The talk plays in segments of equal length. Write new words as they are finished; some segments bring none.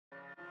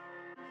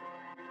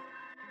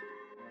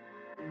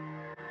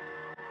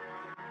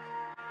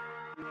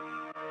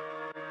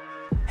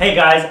Hey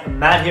guys,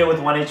 Matt here with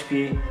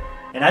 1HP,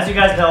 and as you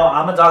guys know,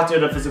 I'm a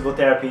doctor of physical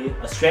therapy,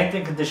 a strength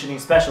and conditioning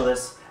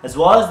specialist, as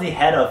well as the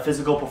head of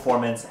physical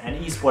performance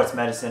and esports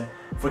medicine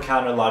for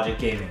Counter Logic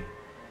Gaming.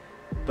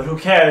 But who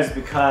cares,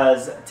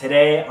 because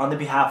today, on the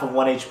behalf of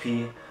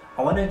 1HP,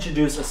 I want to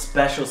introduce a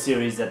special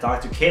series that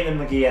Dr. Caitlin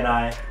McGee and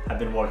I have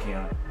been working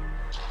on.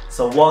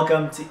 So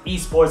welcome to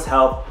ESPORTS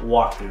HEALTH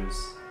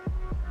WALKTHROUGHs.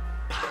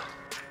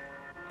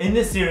 In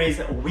this series,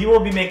 we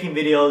will be making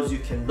videos you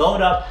can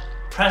load up,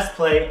 press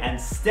play, and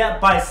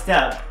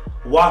step-by-step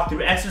walk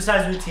through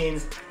exercise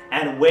routines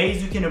and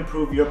ways you can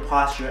improve your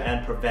posture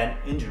and prevent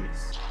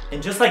injuries.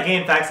 And just like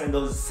Game Facts and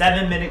those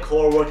 7-minute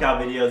core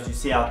workout videos you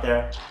see out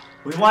there,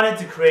 we wanted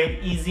to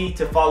create easy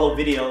to follow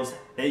videos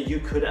that you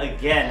could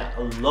again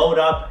load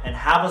up and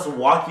have us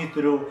walk you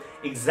through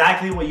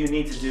exactly what you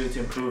need to do to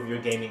improve your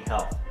gaming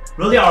health.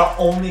 Really, our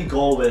only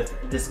goal with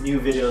this new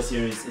video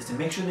series is to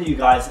make sure that you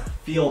guys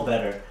feel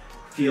better,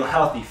 feel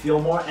healthy, feel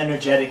more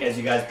energetic as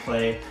you guys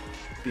play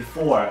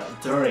before,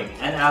 during,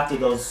 and after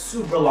those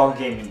super long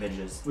gaming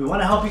binges. We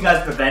want to help you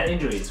guys prevent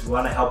injuries. We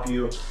want to help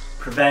you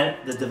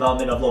prevent the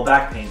development of low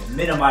back pain,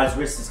 minimize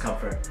wrist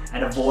discomfort,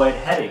 and avoid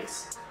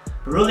headaches.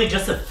 But really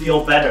just to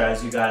feel better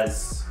as you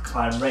guys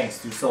climb ranks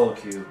through solo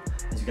queue,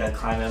 as you guys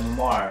climb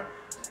MMR,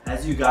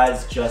 as you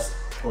guys just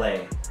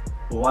play.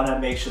 We want to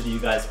make sure that you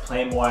guys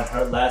play more and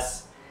hurt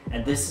less,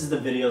 and this is the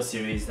video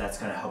series that's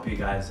going to help you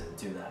guys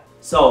do that.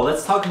 So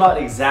let's talk about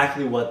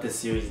exactly what this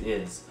series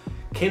is.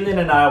 Caitlin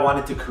and I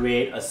wanted to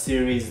create a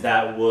series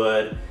that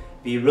would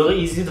be really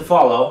easy to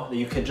follow, that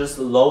you could just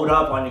load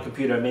up on your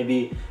computer,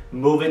 maybe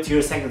move it to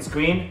your second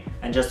screen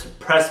and just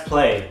press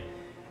play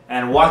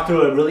and walk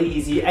through a really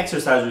easy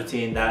exercise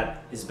routine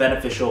that is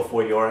beneficial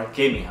for your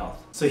gaming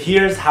health. So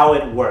here's how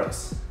it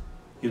works.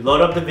 You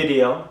load up the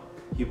video,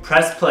 you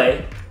press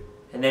play,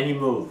 and then you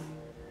move.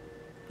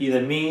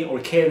 Either me or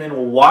Caitlin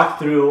will walk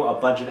through a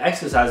bunch of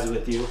exercises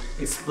with you,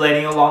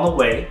 explaining along the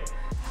way.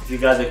 If you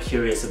guys are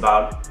curious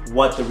about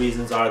what the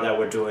reasons are that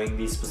we're doing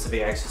these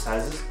specific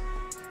exercises,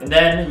 and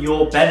then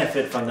you'll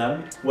benefit from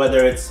them,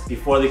 whether it's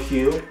before the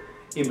queue,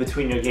 in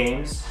between your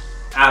games,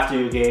 after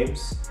your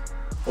games,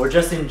 or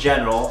just in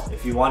general,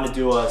 if you want to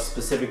do a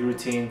specific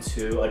routine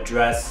to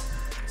address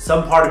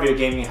some part of your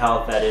gaming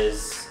health that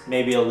is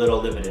maybe a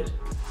little limited.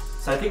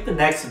 So I think the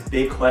next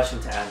big question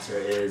to answer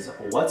is,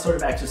 what sort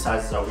of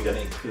exercises are we going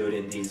to include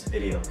in these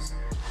videos?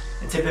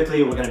 And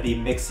typically we're going to be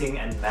mixing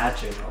and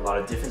matching a lot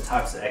of different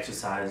types of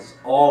exercises,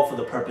 all for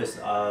the purpose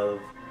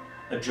of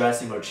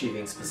addressing or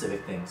achieving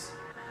specific things.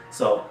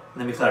 So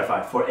let me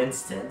clarify. For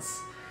instance,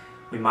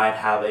 we might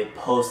have a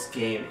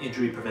post-game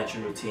injury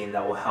prevention routine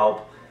that will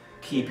help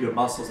keep your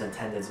muscles and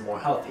tendons more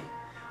healthy.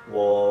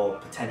 We'll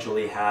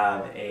potentially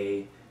have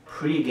a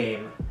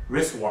pre-game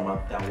wrist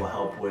warm-up that will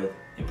help with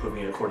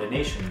improving your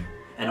coordination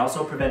and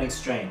also preventing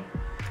strain.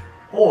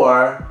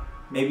 Or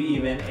maybe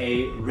even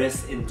a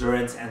wrist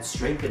endurance and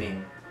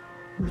strengthening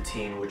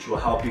routine, which will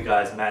help you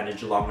guys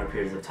manage longer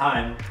periods of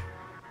time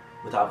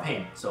without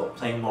pain. So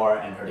playing more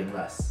and hurting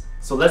less.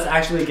 So let's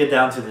actually get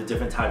down to the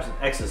different types of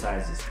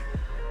exercises.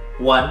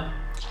 One,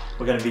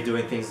 we're going to be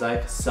doing things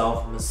like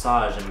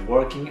self-massage and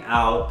working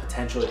out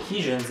potential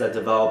adhesions that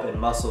develop in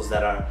muscles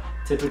that are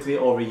typically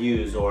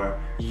overused or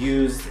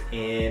used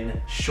in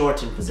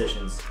shortened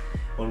positions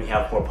when we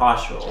have poor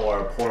posture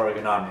or poor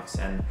ergonomics,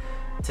 and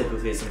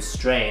typically some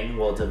strain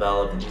will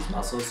develop in these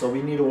muscles, so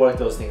we need to work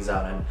those things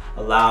out and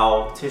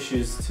allow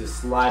tissues to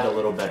slide a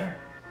little better.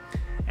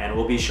 And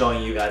we'll be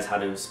showing you guys how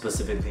to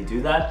specifically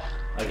do that,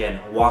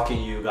 again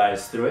walking you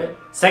guys through it.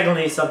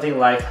 Secondly, something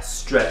like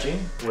stretching,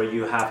 where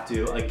you have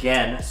to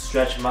again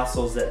stretch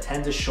muscles that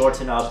tend to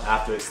shorten up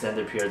after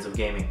extended periods of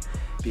gaming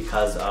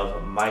because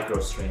of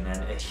microstrain and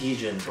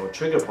adhesions or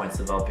trigger points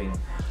developing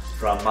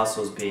from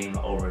muscles being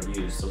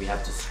overused, so we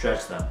have to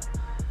stretch them.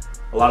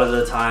 A lot of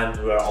the times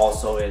we're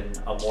also in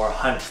a more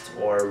hunched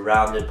or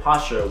rounded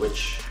posture,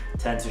 which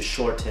tend to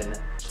shorten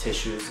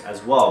tissues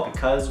as well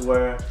because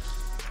we're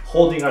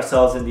holding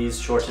ourselves in these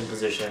shortened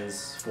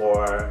positions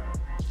for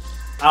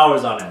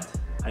hours on end.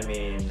 I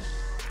mean,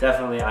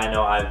 definitely I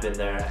know I've been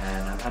there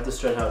and I've had to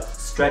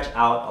stretch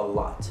out a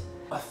lot.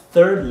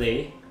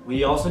 Thirdly,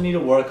 we also need to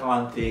work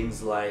on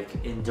things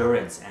like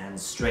endurance and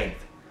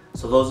strength.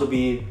 So those will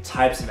be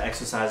types of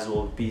exercises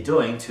we'll be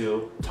doing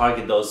to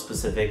target those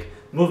specific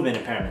movement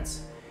impairments.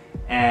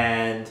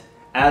 And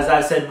as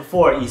I said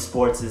before,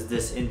 esports is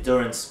this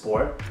endurance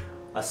sport,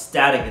 a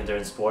static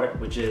endurance sport,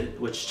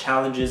 which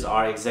challenges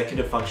our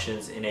executive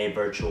functions in a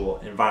virtual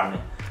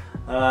environment.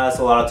 That's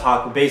a lot of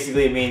talk, but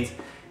basically it means,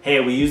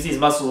 hey, we use these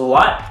muscles a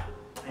lot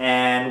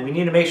and we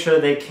need to make sure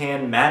they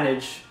can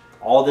manage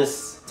all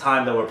this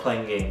time that we're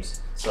playing games.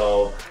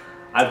 So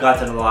I've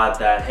gotten a lot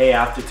that, hey,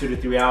 after 2 to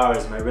 3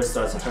 hours my wrist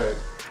starts to hurt.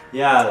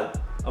 Yeah,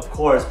 of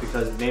course,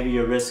 because maybe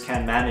your wrist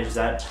can't manage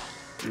that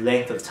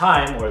length of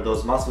time, or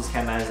those muscles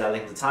can't manage that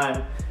length of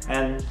time,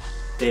 and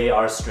they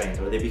are strained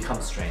or they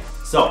become strained.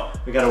 So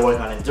we got to work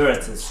on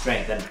endurance and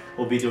strength, and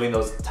we'll be doing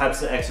those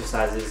types of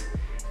exercises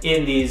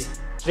in these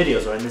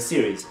videos or in this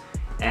series.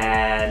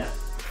 And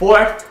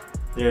fourth,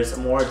 there's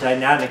more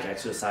dynamic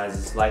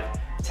exercises like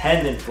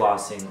tendon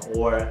flossing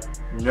or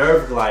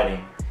nerve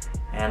gliding.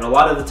 And a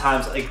lot of the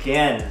times,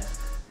 again,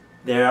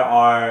 there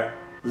are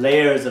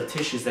layers of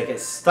tissues that get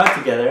stuck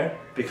together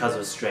because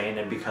of strain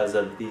and because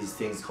of these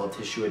things called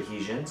tissue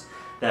adhesions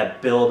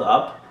that build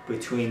up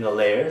between the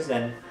layers,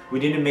 and we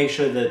need to make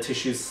sure the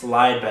tissues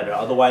slide better.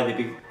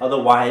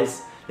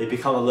 Otherwise they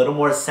become a little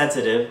more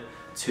sensitive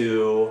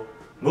to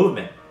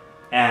movement,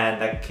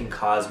 and that can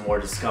cause more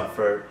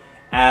discomfort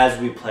as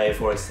we play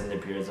for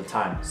extended periods of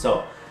time.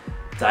 So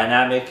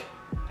dynamic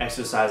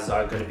exercises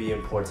are going to be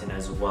important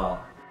as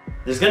well.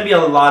 There's going to be a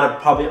lot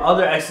of probably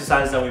other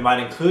exercises that we might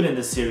include in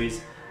this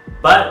series,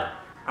 but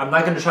I'm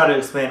not going to try to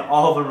explain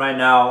all of them right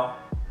now.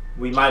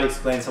 We might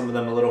explain some of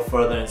them a little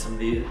further in some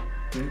new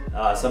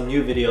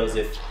videos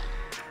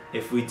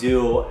if we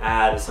do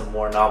add some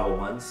more novel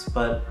ones.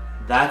 But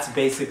that's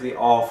basically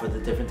all for the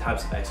different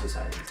types of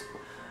exercises.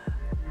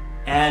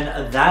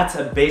 And that's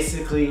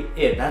basically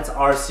it. That's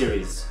our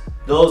series.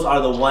 Those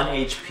are the 1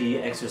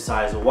 HP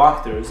exercise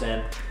walkthroughs.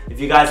 And if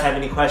you guys have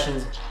any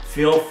questions,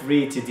 feel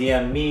free to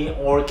DM me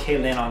or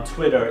Caitlin on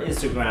Twitter,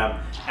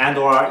 Instagram, and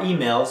or our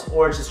emails,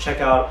 or just check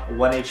out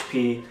 1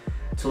 HP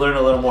to learn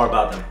a little more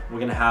about them. We're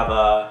gonna have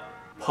a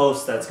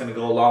post that's gonna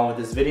go along with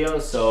this video,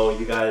 so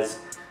you guys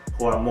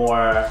who are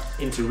more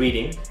into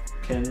reading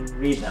can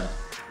read them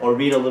or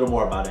read a little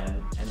more about it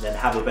and then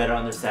have a better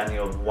understanding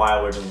of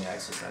why we're doing the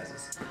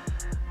exercises.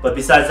 But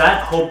besides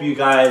that, hope you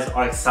guys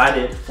are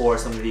excited for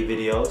some of the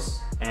videos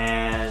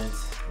and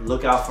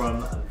look out for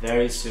them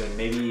very soon,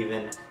 maybe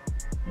even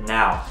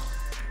now.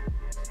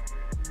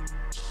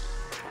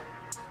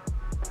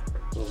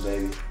 Boom,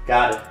 baby.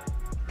 Got it.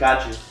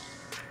 Got you.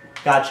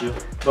 Got you.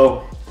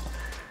 Boom.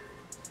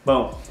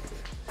 Boom.